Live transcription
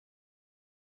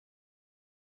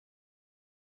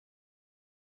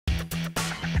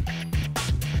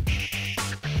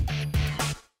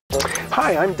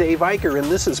Hi, I'm Dave Eicher,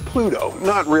 and this is Pluto.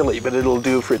 Not really, but it'll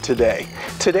do for today.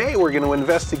 Today we're going to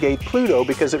investigate Pluto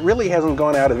because it really hasn't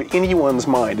gone out of anyone's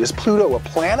mind. Is Pluto a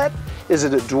planet? Is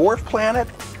it a dwarf planet?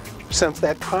 Since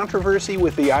that controversy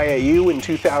with the IAU in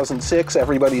 2006,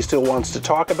 everybody still wants to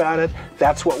talk about it.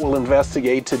 That's what we'll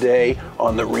investigate today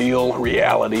on The Real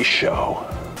Reality Show.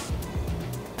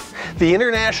 The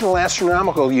International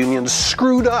Astronomical Union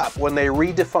screwed up when they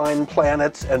redefined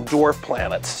planets and dwarf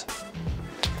planets.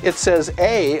 It says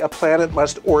A planet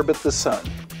must orbit the sun.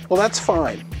 Well, that's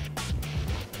fine.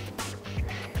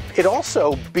 It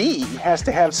also, B, has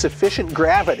to have sufficient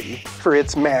gravity for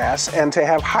its mass and to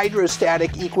have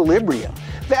hydrostatic equilibrium.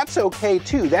 That's okay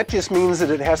too. That just means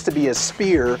that it has to be a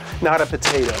sphere, not a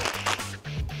potato.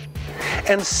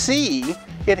 And C,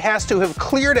 it has to have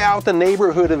cleared out the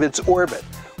neighborhood of its orbit.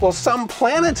 Well, some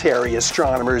planetary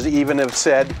astronomers even have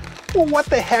said, well, what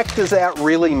the heck does that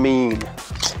really mean?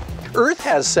 Earth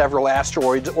has several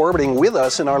asteroids orbiting with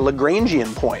us in our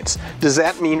Lagrangian points. Does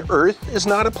that mean Earth is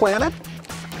not a planet?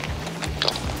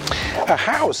 A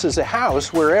house is a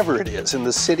house wherever it is, in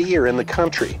the city or in the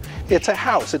country. It's a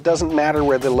house. It doesn't matter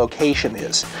where the location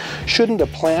is. Shouldn't a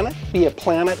planet be a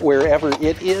planet wherever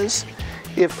it is?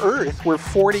 If Earth were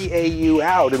 40 AU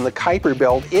out in the Kuiper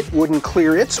Belt, it wouldn't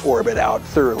clear its orbit out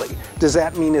thoroughly. Does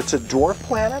that mean it's a dwarf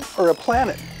planet or a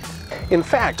planet? In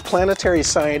fact, planetary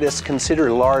scientists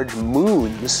consider large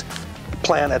moons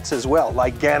planets as well,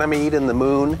 like Ganymede and the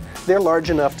Moon. They're large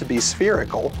enough to be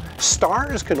spherical.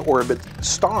 Stars can orbit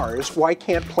stars. Why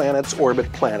can't planets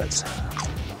orbit planets?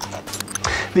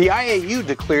 The IAU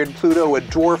declared Pluto a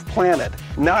dwarf planet,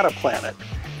 not a planet.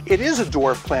 It is a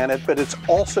dwarf planet, but it's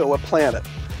also a planet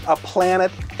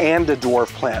and a dwarf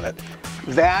planet.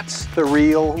 That's the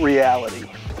real reality.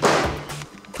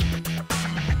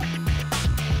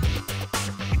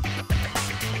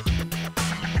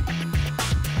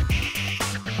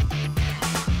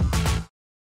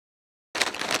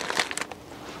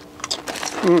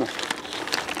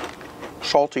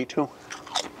 Salty too.